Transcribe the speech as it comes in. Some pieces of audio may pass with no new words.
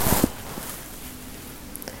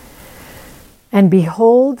And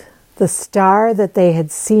behold, the star that they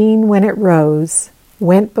had seen when it rose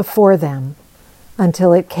went before them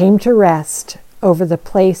until it came to rest over the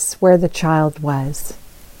place where the child was.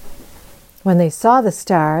 When they saw the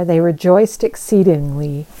star, they rejoiced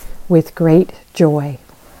exceedingly with great joy.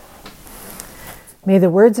 May the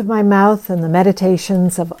words of my mouth and the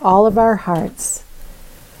meditations of all of our hearts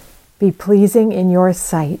be pleasing in your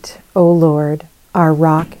sight, O Lord, our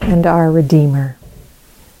rock and our Redeemer.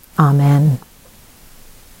 Amen.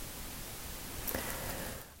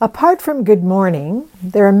 Apart from good morning,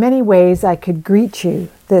 there are many ways I could greet you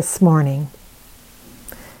this morning.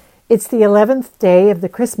 It's the 11th day of the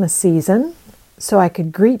Christmas season, so I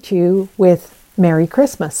could greet you with Merry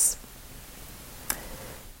Christmas.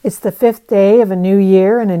 It's the 5th day of a new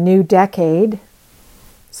year and a new decade,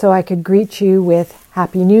 so I could greet you with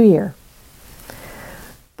Happy New Year.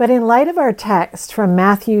 But in light of our text from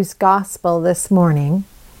Matthew's Gospel this morning,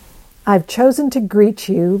 I've chosen to greet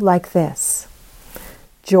you like this: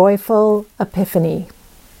 Joyful Epiphany.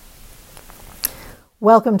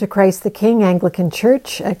 Welcome to Christ the King Anglican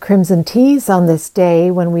Church at Crimson Tees on this day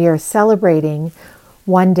when we are celebrating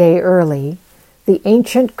one day early, the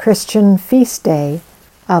ancient Christian feast day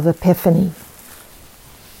of Epiphany.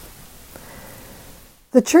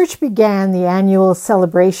 The Church began the annual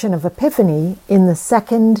celebration of Epiphany in the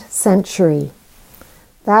 2nd century.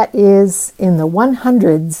 That is, in the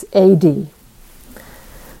 100s AD.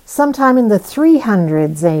 Sometime in the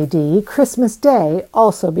 300s AD, Christmas Day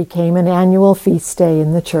also became an annual feast day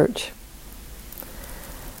in the Church.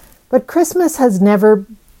 But Christmas has never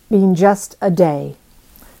been just a day,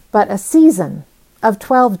 but a season of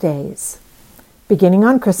 12 days, beginning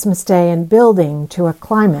on Christmas Day and building to a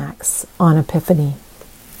climax on Epiphany.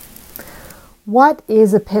 What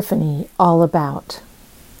is Epiphany all about?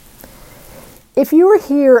 If you were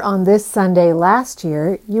here on this Sunday last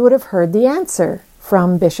year, you would have heard the answer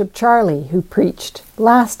from Bishop Charlie, who preached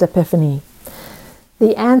last Epiphany.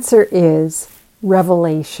 The answer is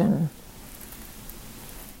revelation.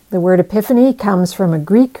 The word epiphany comes from a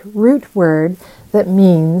Greek root word that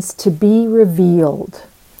means to be revealed,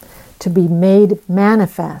 to be made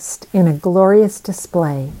manifest in a glorious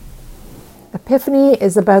display. Epiphany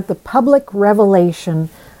is about the public revelation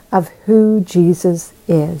of who Jesus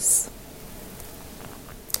is.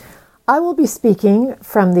 I will be speaking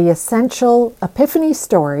from the essential Epiphany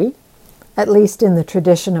story, at least in the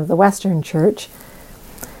tradition of the Western Church,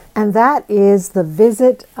 and that is the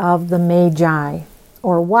visit of the Magi,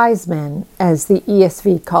 or wise men, as the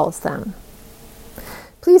ESV calls them.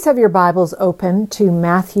 Please have your Bibles open to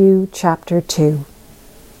Matthew chapter 2.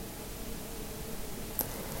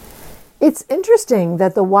 It's interesting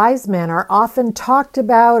that the wise men are often talked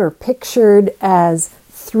about or pictured as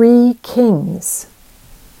 3 kings.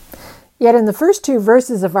 Yet in the first 2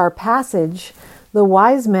 verses of our passage, the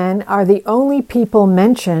wise men are the only people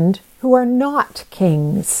mentioned who are not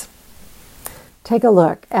kings. Take a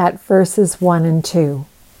look at verses 1 and 2.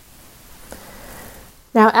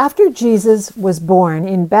 Now, after Jesus was born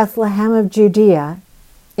in Bethlehem of Judea,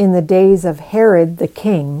 in the days of Herod the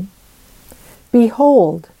king,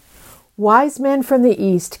 behold, wise men from the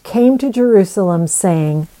east came to Jerusalem,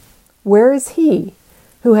 saying, "Where is he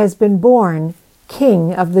who has been born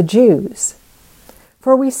King of the Jews?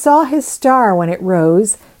 For we saw his star when it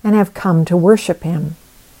rose and have come to worship him."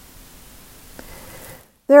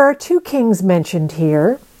 There are 2 kings mentioned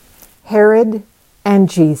here, Herod and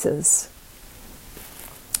Jesus.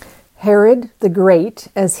 Herod the Great,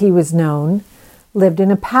 as he was known, lived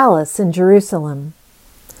in a palace in Jerusalem.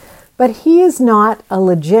 But he is not a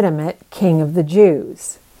legitimate king of the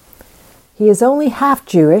Jews. He is only half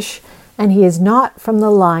Jewish, and he is not from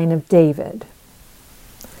the line of David.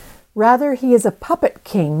 Rather, he is a puppet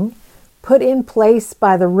king put in place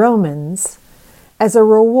by the Romans as a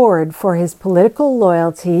reward for his political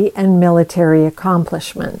loyalty and military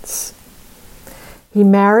accomplishments. He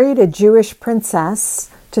married a Jewish princess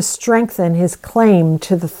to strengthen his claim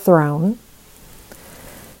to the throne.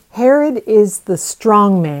 Herod is the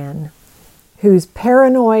strong man whose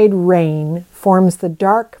paranoid reign forms the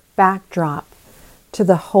dark backdrop to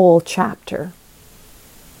the whole chapter.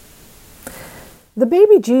 The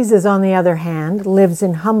baby Jesus, on the other hand, lives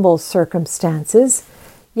in humble circumstances,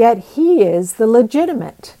 yet he is the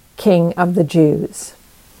legitimate King of the Jews.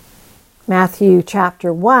 Matthew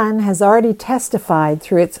chapter 1 has already testified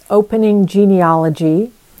through its opening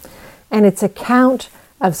genealogy and its account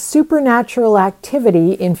of supernatural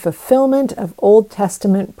activity in fulfillment of Old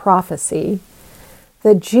Testament prophecy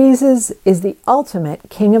that Jesus is the ultimate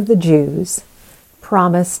King of the Jews,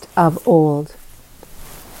 promised of old.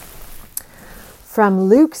 From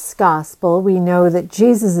Luke's Gospel, we know that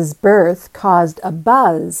Jesus' birth caused a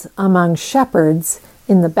buzz among shepherds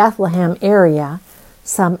in the Bethlehem area,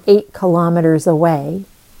 some 8 kilometers away.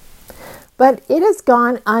 But it has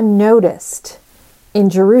gone unnoticed in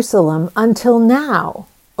Jerusalem until now,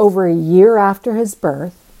 over a year after his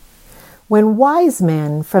birth, when wise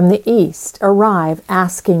men from the east arrive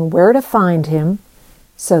asking where to find him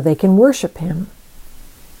so they can worship him.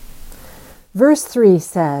 Verse 3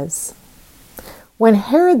 says, "When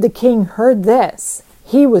Herod the king heard this,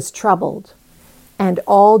 he was troubled, and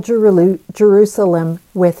all Jerusalem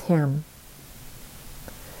with him."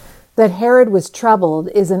 That Herod was troubled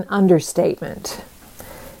is an understatement.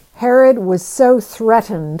 Herod was so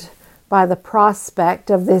threatened by the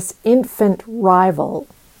prospect of this infant rival,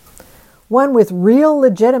 one with real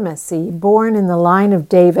legitimacy, born in the line of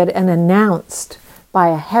David and announced by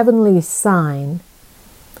a heavenly sign,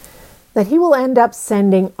 that he will end up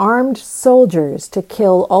sending armed soldiers to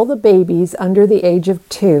kill all the babies under the age of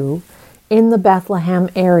 2 in the Bethlehem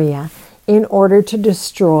area in order to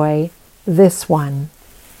destroy this one,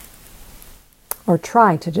 or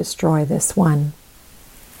try to destroy this one.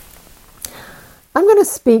 I'm going to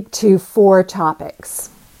speak to 4 topics.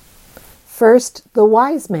 First, the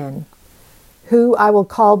wise men, who I will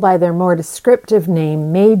call by their more descriptive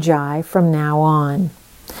name Magi from now on.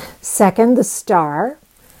 Second, the star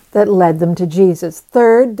that led them to Jesus.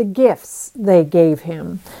 Third, the gifts they gave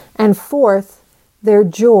him. And fourth, their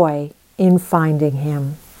joy in finding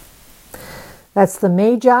him. That's the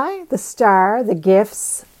Magi, the star, the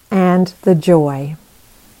gifts, and the joy.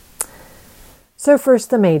 So first,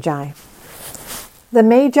 the Magi. The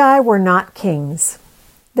Magi were not kings.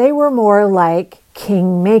 They were more like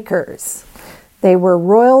kingmakers. They were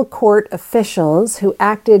royal court officials who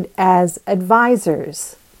acted as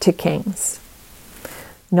advisors to kings.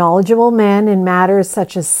 Knowledgeable men in matters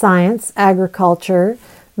such as science, agriculture,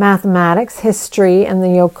 mathematics, history, and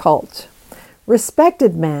the occult.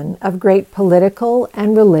 Respected men of great political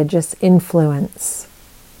and religious influence.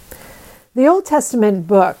 The Old Testament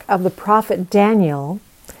book of the prophet Daniel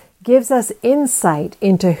gives us insight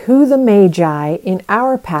into who the Magi in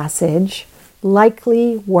our passage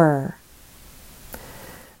likely were.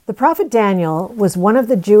 The prophet Daniel was one of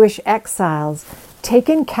the Jewish exiles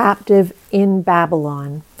taken captive in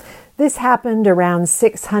Babylon. This happened around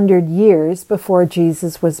 600 years before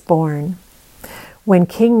Jesus was born, when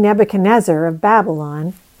King Nebuchadnezzar of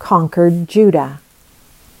Babylon conquered Judah.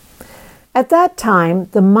 At that time,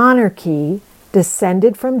 the monarchy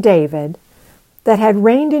descended from David that had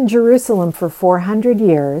reigned in Jerusalem for 400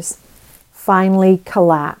 years finally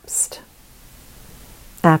collapsed.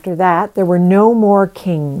 After that, there were no more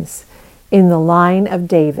kings in the line of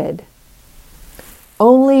David.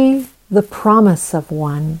 Only the promise of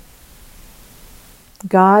one,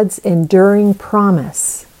 God's enduring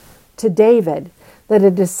promise to David that a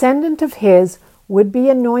descendant of his would be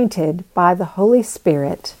anointed by the Holy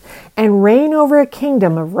Spirit and reign over a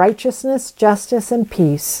kingdom of righteousness, justice, and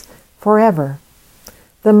peace forever.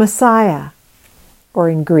 The Messiah, or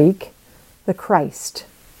in Greek, the Christ.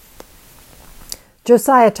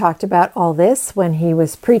 Josiah talked about all this when he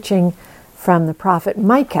was preaching from the prophet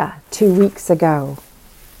Micah 2 weeks ago.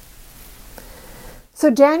 So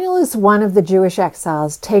Daniel is one of the Jewish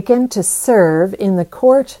exiles taken to serve in the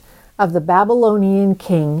court of the Babylonian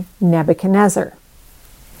king Nebuchadnezzar.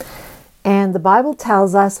 And the Bible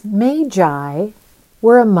tells us Magi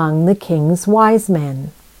were among the king's wise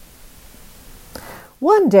men.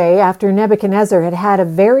 One day, after Nebuchadnezzar had had a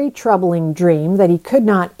very troubling dream that he could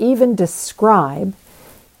not even describe,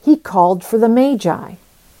 he called for the Magi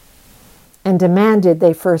and demanded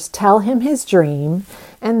they first tell him his dream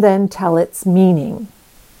and then tell its meaning.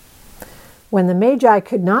 When the Magi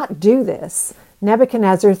could not do this,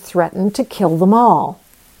 Nebuchadnezzar threatened to kill them all.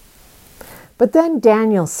 But then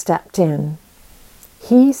Daniel stepped in.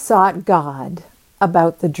 He sought God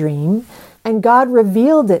about the dream, and God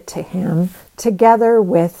revealed it to him together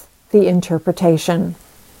with the interpretation.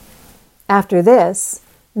 After this,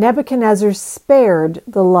 Nebuchadnezzar spared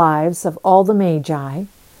the lives of all the Magi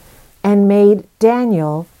and made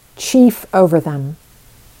Daniel chief over them.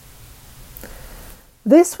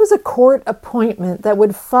 This was a court appointment that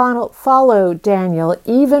would follow Daniel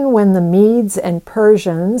even when the Medes and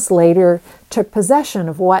Persians later took possession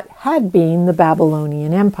of what had been the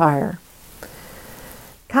Babylonian Empire.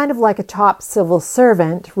 Kind of like a top civil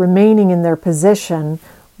servant remaining in their position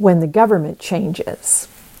when the government changes.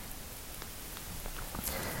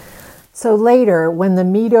 So later, when the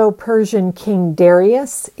Medo-Persian king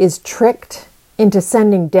Darius is tricked into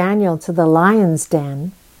sending Daniel to the lion's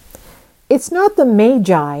den, It's not the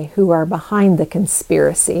Magi who are behind the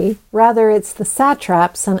conspiracy. Rather, it's the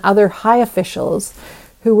satraps and other high officials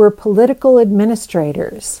who were political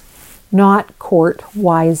administrators, not court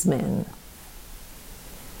wise men.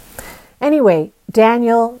 Anyway,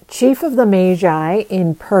 Daniel, chief of the Magi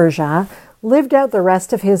in Persia, lived out the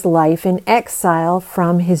rest of his life in exile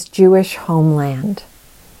from his Jewish homeland.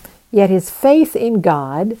 Yet his faith in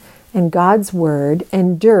God and God's word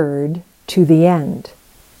endured to the end.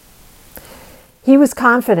 He was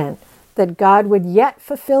confident that God would yet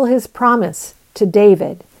fulfill his promise to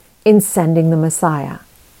David in sending the Messiah.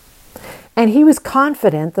 And he was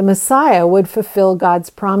confident the Messiah would fulfill God's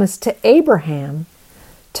promise to Abraham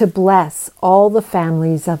to bless all the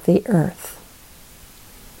families of the earth.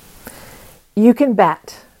 You can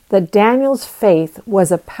bet that Daniel's faith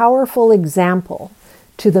was a powerful example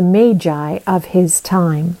to the Magi of his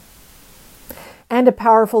time, and a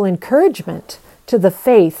powerful encouragement to the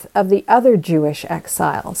faith of the other Jewish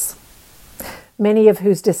exiles, many of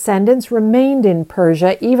whose descendants remained in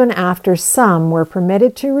Persia even after some were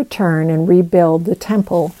permitted to return and rebuild the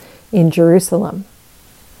temple in Jerusalem.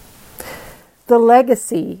 The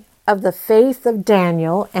legacy of the faith of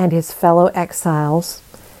Daniel and his fellow exiles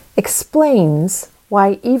explains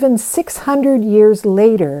why even 600 years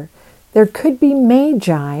later there could be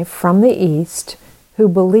Magi from the East who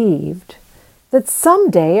believed that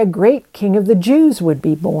someday a great king of the Jews would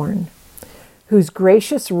be born, whose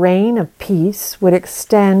gracious reign of peace would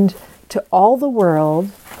extend to all the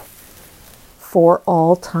world for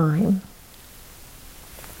all time.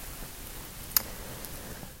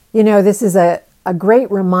 You know, this is a great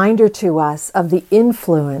reminder to us of the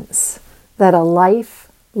influence that a life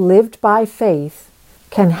lived by faith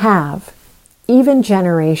can have even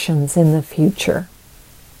generations in the future.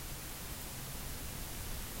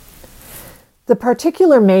 The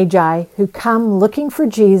particular Magi who come looking for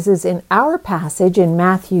Jesus in our passage in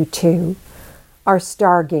Matthew 2 are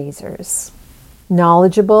stargazers,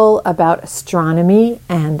 knowledgeable about astronomy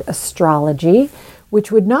and astrology,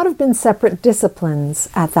 which would not have been separate disciplines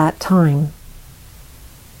at that time.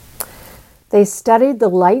 They studied the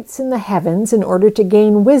lights in the heavens in order to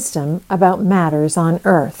gain wisdom about matters on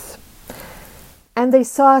earth. And they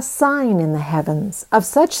saw a sign in the heavens of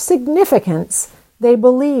such significance they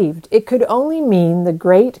believed it could only mean the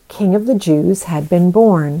great King of the Jews had been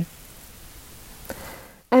born.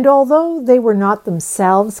 And although they were not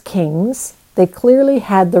themselves kings, they clearly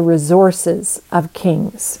had the resources of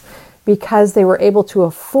kings, because they were able to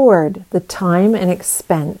afford the time and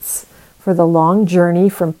expense for the long journey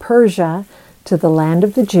from Persia to the land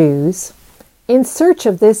of the Jews in search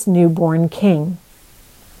of this newborn king.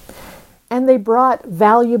 And they brought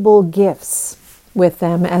valuable gifts with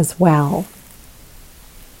them as well.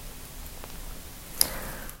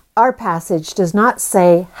 Our passage does not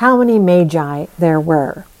say how many Magi there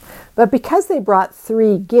were, but because they brought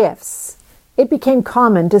 3 gifts, it became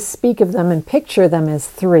common to speak of them and picture them as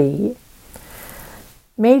 3.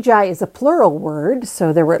 Magi is a plural word,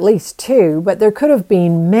 so there were at least 2, but there could have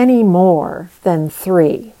been many more than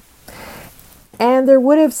 3. And there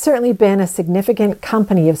would have certainly been a significant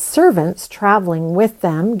company of servants traveling with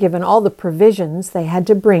them, given all the provisions they had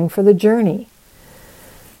to bring for the journey.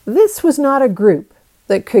 This was not a group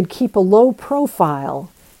that could keep a low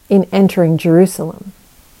profile in entering Jerusalem.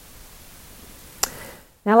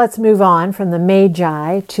 Now let's move on from the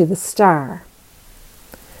Magi to the star.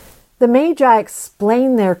 The Magi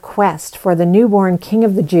explain their quest for the newborn King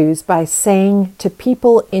of the Jews by saying to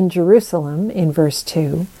people in Jerusalem, in verse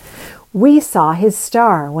 2, "We saw his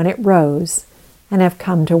star when it rose and have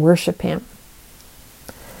come to worship him."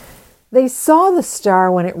 They saw the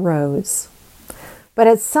star when it rose, but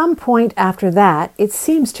at some point after that, it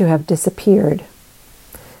seems to have disappeared.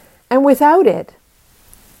 And without it,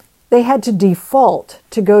 they had to default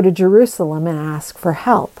to go to Jerusalem and ask for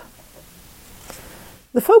help.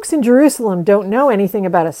 The folks in Jerusalem don't know anything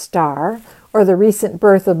about a star or the recent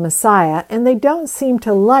birth of Messiah, and they don't seem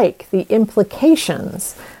to like the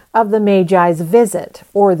implications of the Magi's visit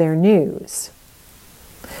or their news.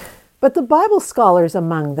 But the Bible scholars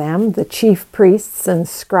among them, the chief priests and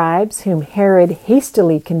scribes whom Herod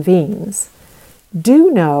hastily convenes, do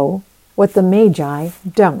know what the Magi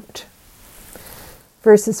don't.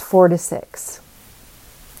 Verses 4 to 6.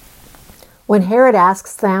 When Herod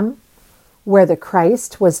asks them where the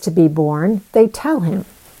Christ was to be born, they tell him,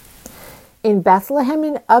 "In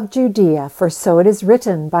Bethlehem of Judea, for so it is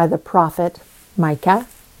written by the prophet Micah.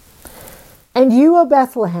 And you, O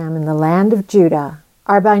Bethlehem, in the land of Judah,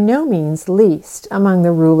 are by no means least among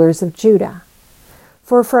the rulers of Judah.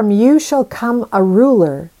 For from you shall come a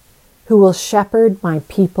ruler who will shepherd my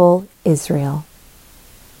people Israel."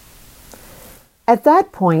 At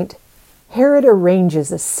that point, Herod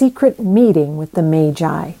arranges a secret meeting with the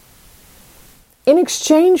Magi. In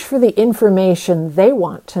exchange for the information they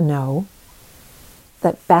want to know,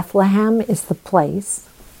 that Bethlehem is the place,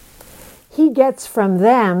 he gets from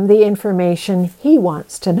them the information he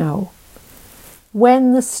wants to know,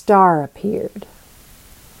 when the star appeared.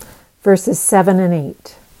 Verses 7 and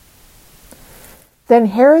 8. Then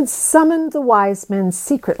Herod summoned the wise men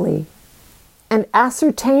secretly and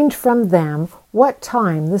ascertained from them what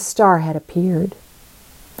time the star had appeared.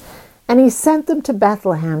 And he sent them to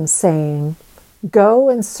Bethlehem, saying, Go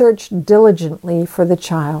and search diligently for the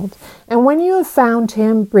child, and when you have found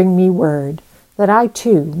him, bring me word, that I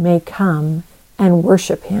too may come and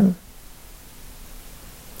worship him.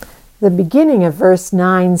 The beginning of verse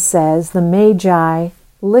 9 says the Magi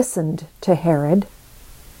listened to Herod.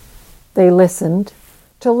 They listened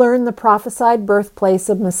to learn the prophesied birthplace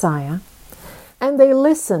of Messiah, and they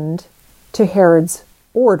listened to Herod's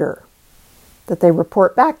order that they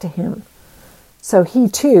report back to him, so he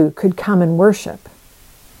too could come and worship.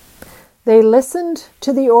 They listened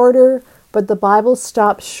to the order, but the Bible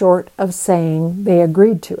stops short of saying they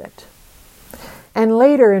agreed to it. And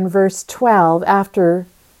later in verse 12, after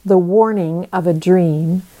the warning of a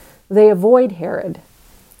dream, they avoid Herod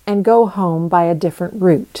and go home by a different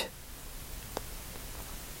route.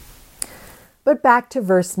 But back to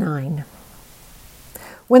verse 9.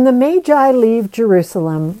 When the Magi leave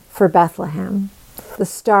Jerusalem for Bethlehem, the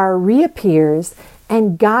star reappears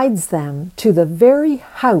and guides them to the very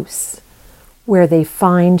house where they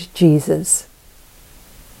find Jesus.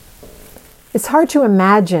 It's hard to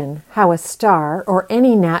imagine how a star or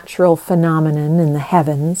any natural phenomenon in the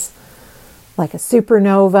heavens, like a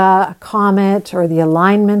supernova, a comet, or the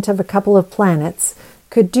alignment of a couple of planets,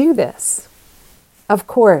 could do this. Of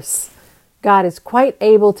course, God is quite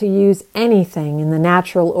able to use anything in the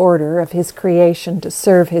natural order of his creation to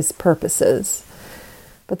serve his purposes.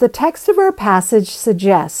 But the text of our passage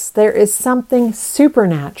suggests there is something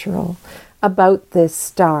supernatural about this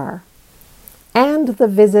star and the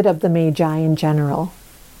visit of the Magi in general.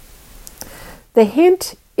 The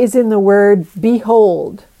hint is in the word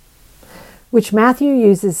behold, which Matthew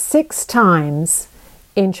uses 6 times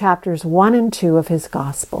in chapters 1 and 2 of his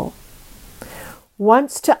gospel.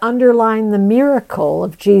 Once to underline the miracle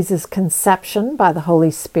of Jesus' conception by the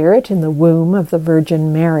Holy Spirit in the womb of the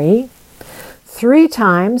Virgin Mary, 3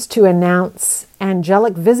 times to announce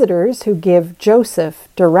angelic visitors who give Joseph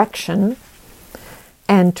direction,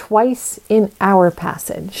 and twice in our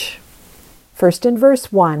passage. First in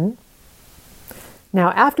verse 1,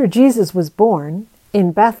 Now after Jesus was born,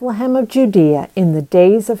 in Bethlehem of Judea, in the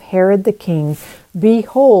days of Herod the king,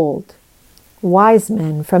 behold, wise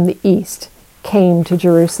men from the east came to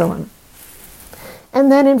Jerusalem.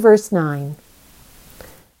 And then in verse 9,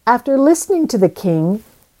 After listening to the king,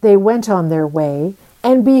 they went on their way,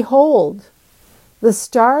 and behold, the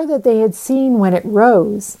star that they had seen when it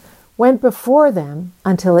rose went before them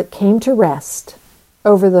until it came to rest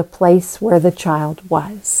over the place where the child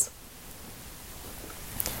was.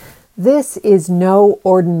 This is no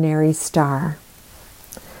ordinary star.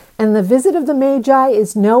 And the visit of the Magi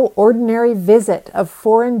is no ordinary visit of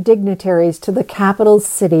foreign dignitaries to the capital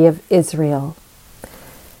city of Israel.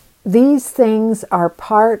 These things are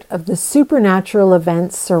part of the supernatural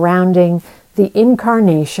events surrounding the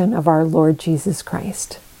incarnation of our Lord Jesus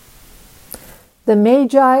Christ. The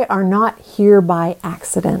Magi are not here by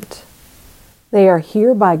accident. They are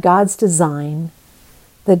here by God's design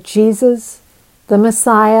that Jesus, the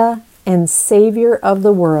Messiah and Savior of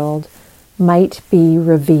the world, might be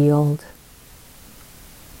revealed.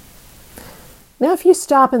 Now, if you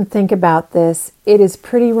stop and think about this, it is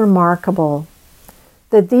pretty remarkable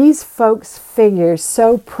that these folks figure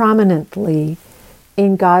so prominently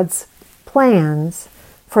in God's plans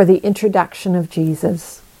for the introduction of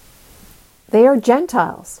Jesus. They are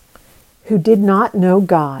Gentiles who did not know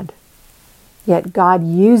God, yet God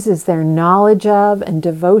uses their knowledge of and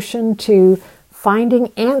devotion to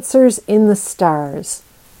finding answers in the stars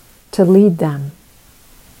to lead them.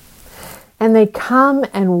 And they come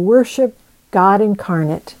and worship God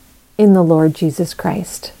incarnate in the Lord Jesus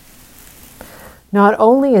Christ, not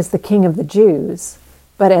only as the King of the Jews,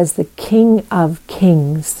 but as the King of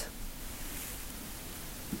Kings.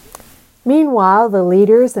 Meanwhile, the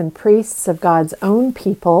leaders and priests of God's own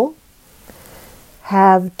people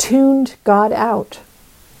have tuned God out.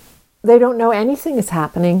 They don't know anything is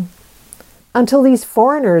happening until these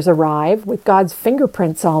foreigners arrive with God's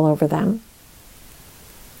fingerprints all over them.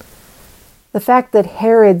 The fact that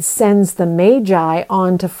Herod sends the Magi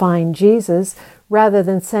on to find Jesus rather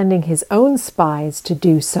than sending his own spies to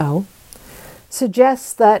do so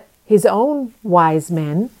suggests that his own wise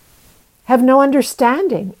men, have no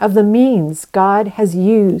understanding of the means God has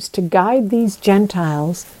used to guide these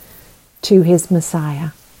Gentiles to his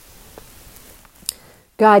Messiah.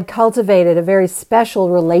 God cultivated a very special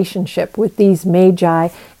relationship with these magi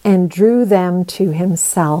and drew them to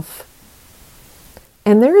himself.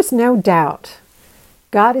 And there is no doubt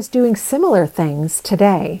God is doing similar things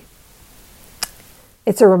today.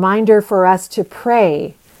 It's a reminder for us to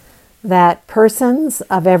pray that persons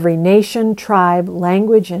of every nation, tribe,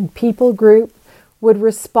 language, and people group would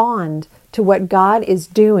respond to what God is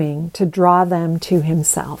doing to draw them to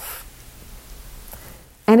himself.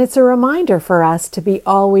 And it's a reminder for us to be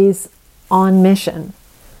always on mission,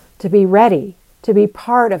 to be ready, to be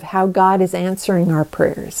part of how God is answering our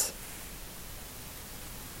prayers.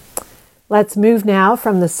 Let's move now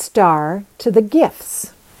from the star to the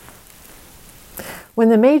gifts. When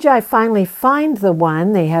the Magi finally find the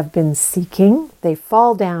one they have been seeking, they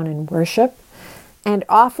fall down in worship and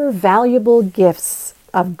offer valuable gifts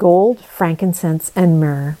of gold, frankincense, and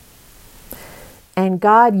myrrh. And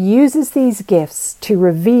God uses these gifts to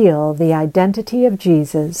reveal the identity of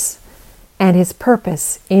Jesus and his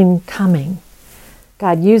purpose in coming.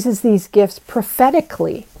 God uses these gifts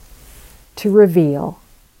prophetically to reveal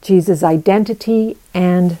Jesus' identity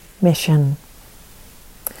and mission.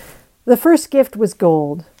 The first gift was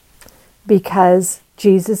gold, because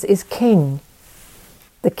Jesus is King,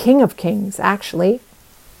 the King of Kings, actually.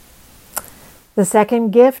 The second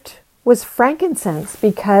gift was frankincense,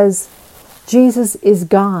 because Jesus is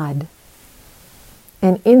God,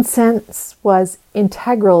 and incense was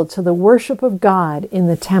integral to the worship of God in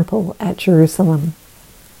the temple at Jerusalem.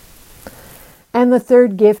 And the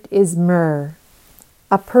third gift is myrrh,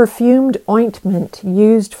 a perfumed ointment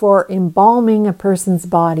used for embalming a person's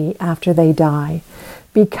body after they die,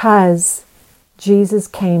 because Jesus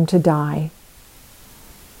came to die,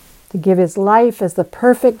 to give his life as the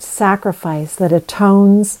perfect sacrifice that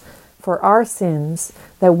atones for our sins,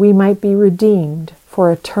 that we might be redeemed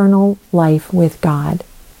for eternal life with God.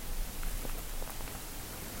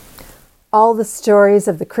 All the stories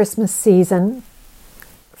of the Christmas season,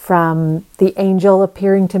 from the angel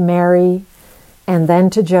appearing to Mary and then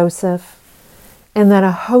to Joseph, and then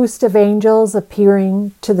a host of angels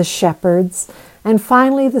appearing to the shepherds, and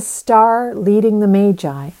finally the star leading the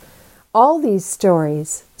Magi. All these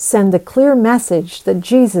stories send the clear message that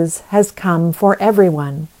Jesus has come for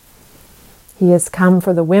everyone. He has come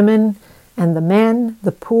for the women and the men,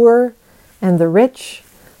 the poor and the rich,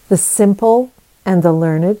 the simple and the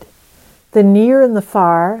learned, the near and the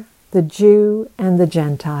far, the Jew and the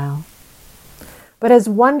Gentile. But as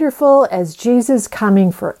wonderful as Jesus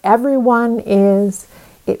coming for everyone is,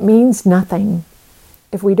 it means nothing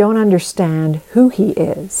if we don't understand who he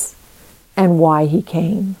is and why he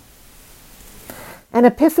came. An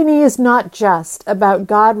epiphany is not just about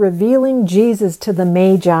God revealing Jesus to the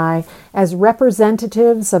Magi as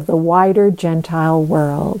representatives of the wider Gentile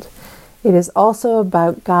world. It is also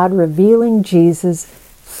about God revealing Jesus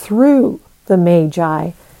through the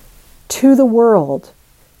Magi to the world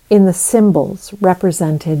in the symbols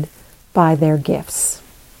represented by their gifts.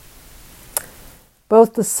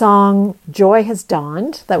 Both the song Joy Has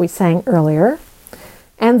Dawned that we sang earlier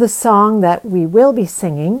and the song that we will be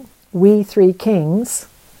singing, We Three Kings,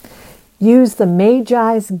 use the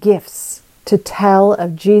Magi's gifts to tell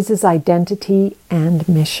of Jesus' identity and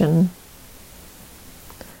mission.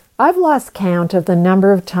 I've lost count of the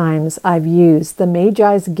number of times I've used the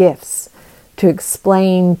Magi's gifts to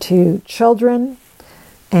explain to children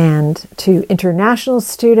and to international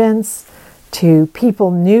students, to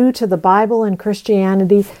people new to the Bible and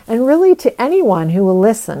Christianity, and really to anyone who will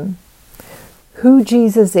listen, who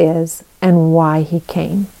Jesus is and why he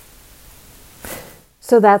came.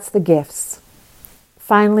 So that's the gifts.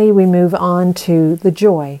 Finally, we move on to the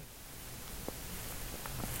joy.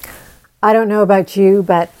 I don't know about you,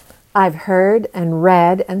 but I've heard and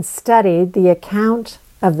read and studied the account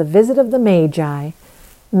of the visit of the Magi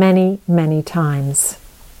many, many times.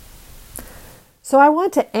 So I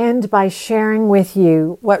want to end by sharing with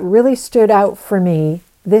you what really stood out for me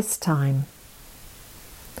this time.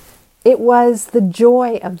 It was the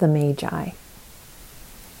joy of the Magi.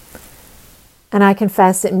 And I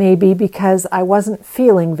confess it may be because I wasn't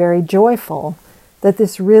feeling very joyful that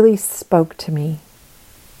this really spoke to me.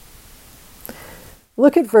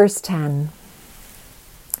 Look at verse 10.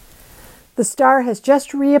 The star has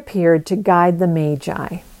just reappeared to guide the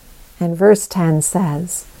Magi. And verse 10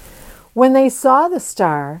 says, When they saw the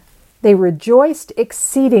star, they rejoiced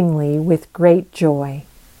exceedingly with great joy.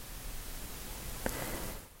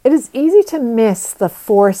 It is easy to miss the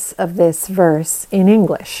force of this verse in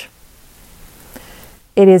English.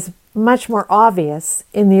 It is much more obvious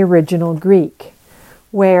in the original Greek,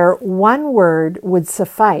 where one word would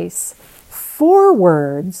suffice. 4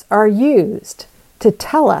 words are used to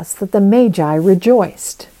tell us that the Magi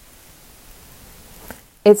rejoiced.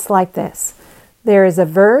 It's like this. There is a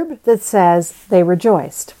verb that says they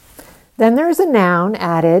rejoiced. Then there is a noun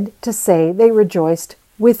added to say they rejoiced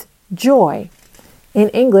with joy. In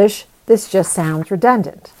English, this just sounds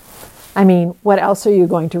redundant. I mean, what else are you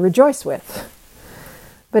going to rejoice with?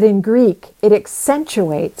 But in Greek, it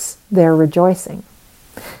accentuates their rejoicing.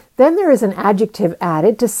 Then there is an adjective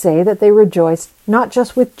added to say that they rejoiced not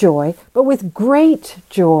just with joy, but with great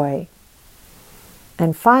joy.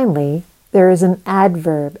 And finally, there is an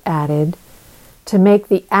adverb added to make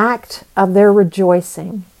the act of their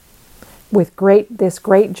rejoicing with this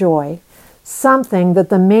great joy something that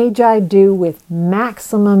the Magi do with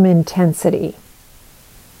maximum intensity.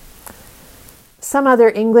 Some other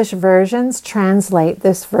English versions translate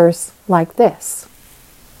this verse like this.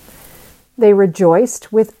 They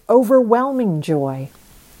rejoiced with overwhelming joy.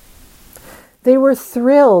 They were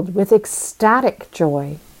thrilled with ecstatic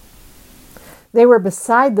joy. They were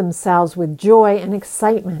beside themselves with joy and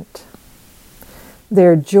excitement.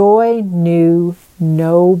 Their joy knew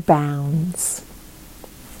no bounds.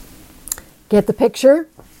 Get the picture?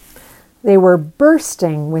 They were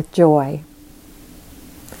bursting with joy.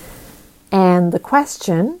 And the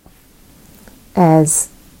question, as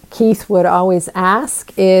Keith would always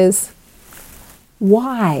ask, is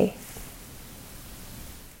why?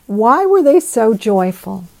 Why were they so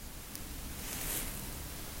joyful?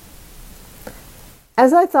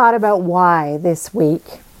 As I thought about why this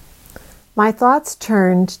week, my thoughts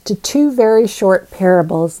turned to 2 very short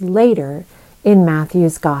parables later in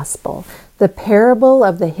Matthew's Gospel, the parable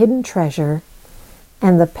of the hidden treasure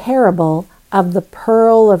and the parable of the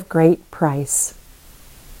pearl of great price.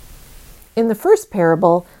 In the first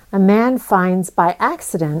parable, a man finds by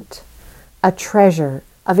accident a treasure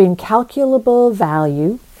of incalculable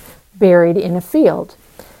value buried in a field,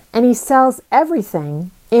 and he sells everything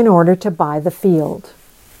in order to buy the field.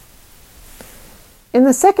 In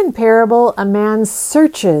the second parable, a man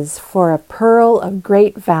searches for a pearl of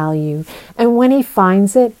great value, and when he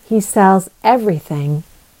finds it, he sells everything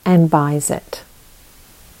and buys it.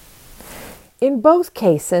 In both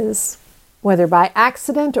cases, whether by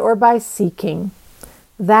accident or by seeking,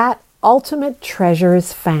 that ultimate treasure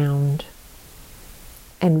is found.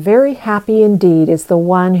 And very happy indeed is the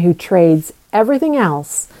one who trades everything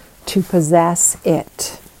else to possess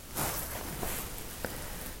it.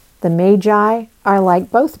 The Magi are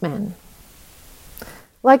like both men.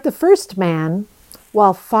 Like the first man,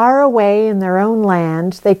 while far away in their own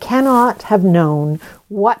land, they cannot have known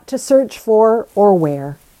what to search for or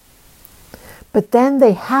where. But then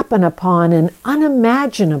they happen upon an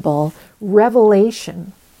unimaginable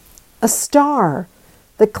revelation, a star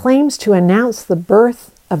that claims to announce the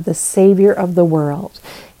birth of the Savior of the world.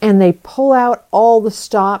 And they pull out all the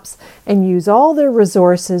stops and use all their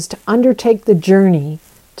resources to undertake the journey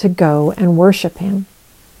to go and worship him.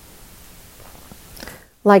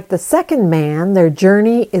 Like the second man, their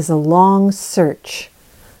journey is a long search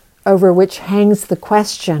over which hangs the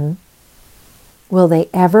question, will they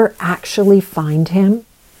ever actually find him?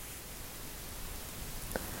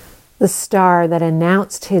 The star that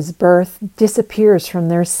announced his birth disappears from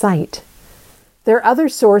their sight. Their other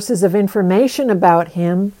sources of information about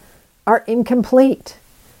him are incomplete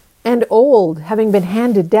and old, having been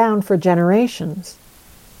handed down for generations.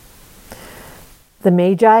 The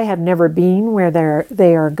Magi have never been where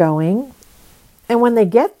they are going, and when they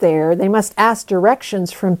get there, they must ask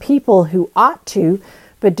directions from people who ought to,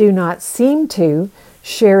 but do not seem to,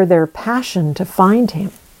 share their passion to find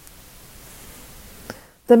him.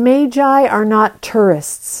 The Magi are not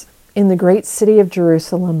tourists in the great city of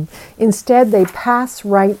Jerusalem. Instead, they pass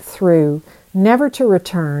right through, never to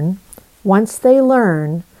return, once they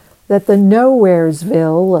learn that the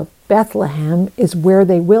Nowheresville of Bethlehem is where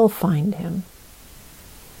they will find him.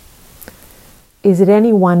 Is it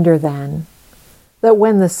any wonder, then, that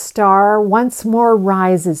when the star once more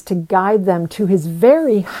rises to guide them to his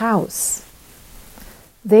very house,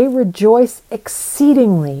 they rejoice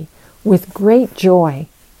exceedingly with great joy,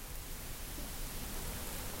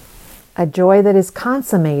 a joy that is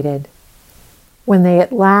consummated when they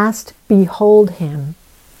at last behold him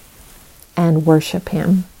and worship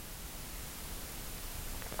him.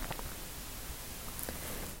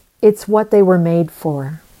 It's what they were made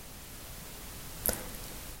for.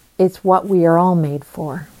 It's what we are all made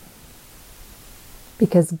for.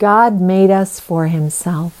 Because God made us for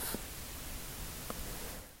himself.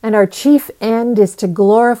 And our chief end is to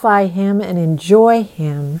glorify him and enjoy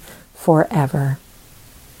him forever.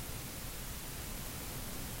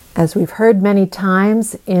 As we've heard many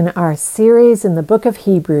times in our series in the book of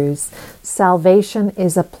Hebrews, salvation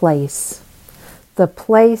is a place, the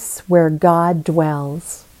place where God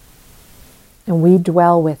dwells, and we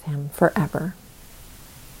dwell with Him forever.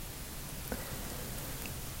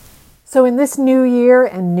 So in this new year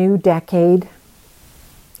and new decade,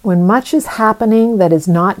 when much is happening that is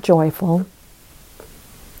not joyful,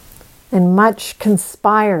 and much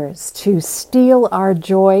conspires to steal our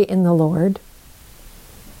joy in the Lord,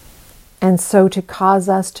 and so to cause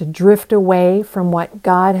us to drift away from what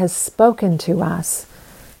God has spoken to us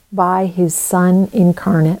by His Son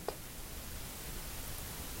incarnate,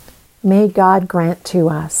 may God grant to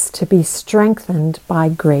us to be strengthened by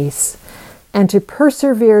grace and to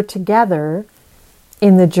persevere together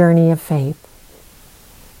in the journey of faith.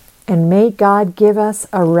 And may God give us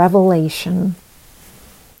a revelation,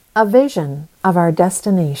 a vision of our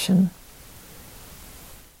destination,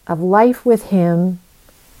 of life with Him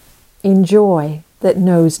in joy that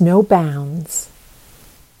knows no bounds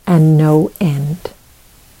and no end.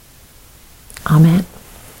 Amen.